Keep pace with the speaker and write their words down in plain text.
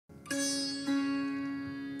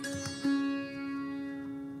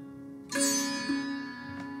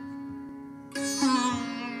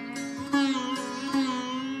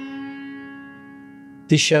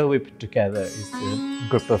The show we put together is a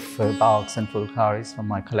group of Baghs and phulkaris from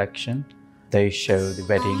my collection. They show the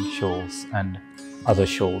wedding shawls and other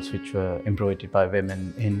shawls which were embroidered by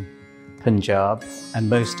women in Punjab, and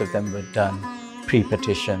most of them were done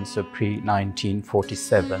pre-partition, so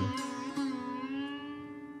pre-1947.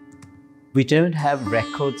 We don't have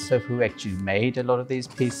records of who actually made a lot of these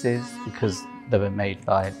pieces because they were made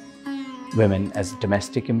by women as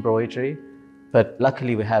domestic embroidery. But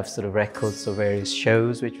luckily we have sort of records of various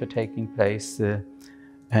shows which were taking place in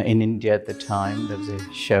India at the time. There was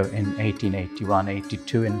a show in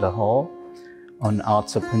 1881-82 in Lahore on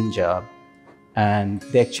Arts of Punjab, and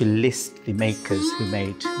they actually list the makers who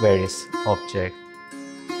made various objects.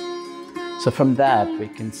 So from that we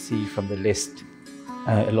can see from the list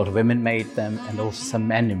a lot of women made them, and also some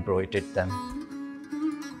men embroidered them.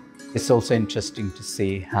 It's also interesting to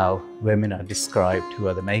see how women are described who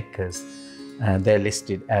are the makers. They're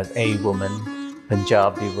listed as a woman,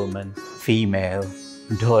 Punjabi woman, female,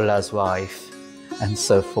 Dhola's wife, and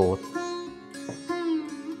so forth.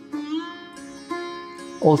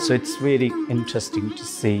 Also, it's really interesting to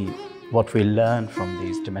see what we learn from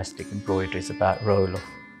these domestic embroideries about the role of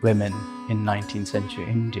women in 19th century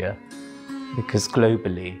India, because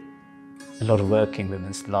globally, a lot of working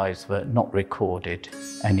women's lives were not recorded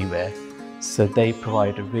anywhere. So they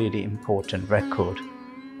provide a really important record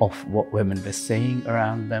of what women were saying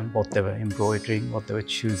around them, what they were embroidering, what they were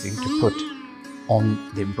choosing to put on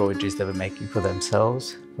the embroideries they were making for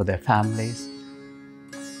themselves, for their families,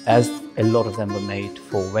 as a lot of them were made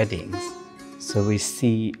for weddings. So we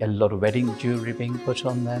see a lot of wedding jewelry being put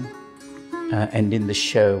on them. And in the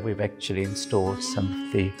show, we've actually installed some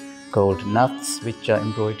of the gold nuts, which are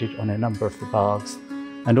embroidered on a number of the bags.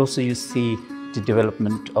 And also you see the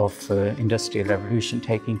development of Industrial Revolution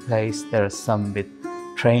taking place. There are some with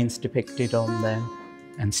trains depicted on them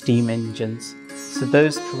and steam engines. So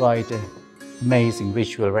those provide an amazing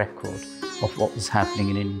visual record of what was happening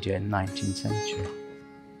in India in the 19th century.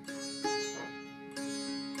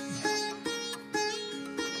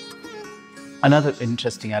 Another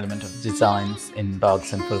interesting element of designs in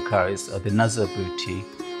Baghs and phulkaris are the nazar booty.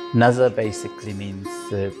 Nazar basically means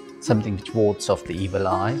something which wards off the evil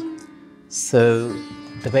eye. So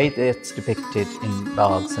the way that's depicted in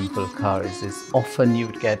Baghs and phulkaris is often you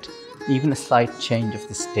would get even a slight change of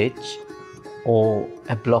the stitch or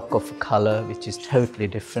a block of colour which is totally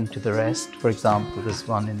different to the rest. For example, there's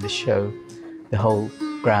one in the show, the whole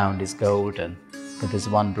ground is golden, but there's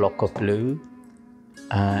one block of blue.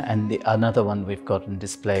 And another one we've got on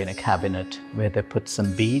display in a cabinet where they put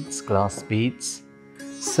some beads, glass beads.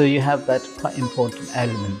 So you have that quite important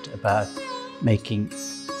element about making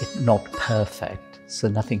it not perfect. So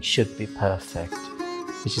nothing should be perfect,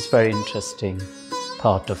 which is very interesting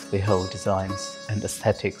part of the whole designs and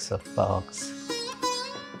aesthetics of Baghs.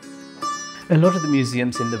 A lot of the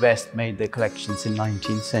museums in the West made their collections in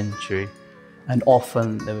 19th century, and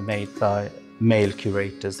often they were made by male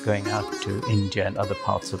curators going out to India and other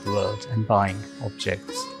parts of the world and buying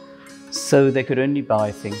objects. So they could only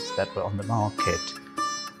buy things that were on the market,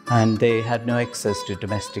 and they had no access to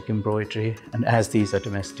domestic embroidery. And as these are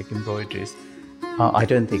domestic embroideries, I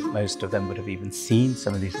don't think most of them would have even seen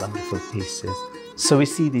some of these wonderful pieces. So we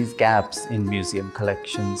see these gaps in museum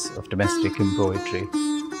collections of domestic embroidery.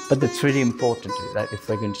 But it's really important that if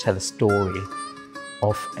we're going to tell a story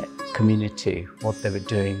of a community, what they were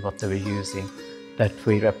doing, what they were using, that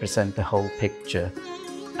we represent the whole picture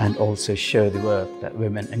and also show the work that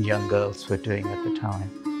women and young girls were doing at the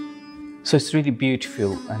time. So it's really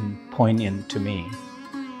beautiful and poignant to me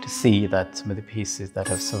to see that some of the pieces that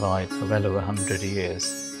have survived for well over 100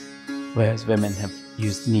 years, whereas women have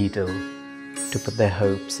used needle to put their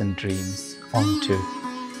hopes and dreams onto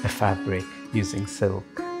a fabric using silk.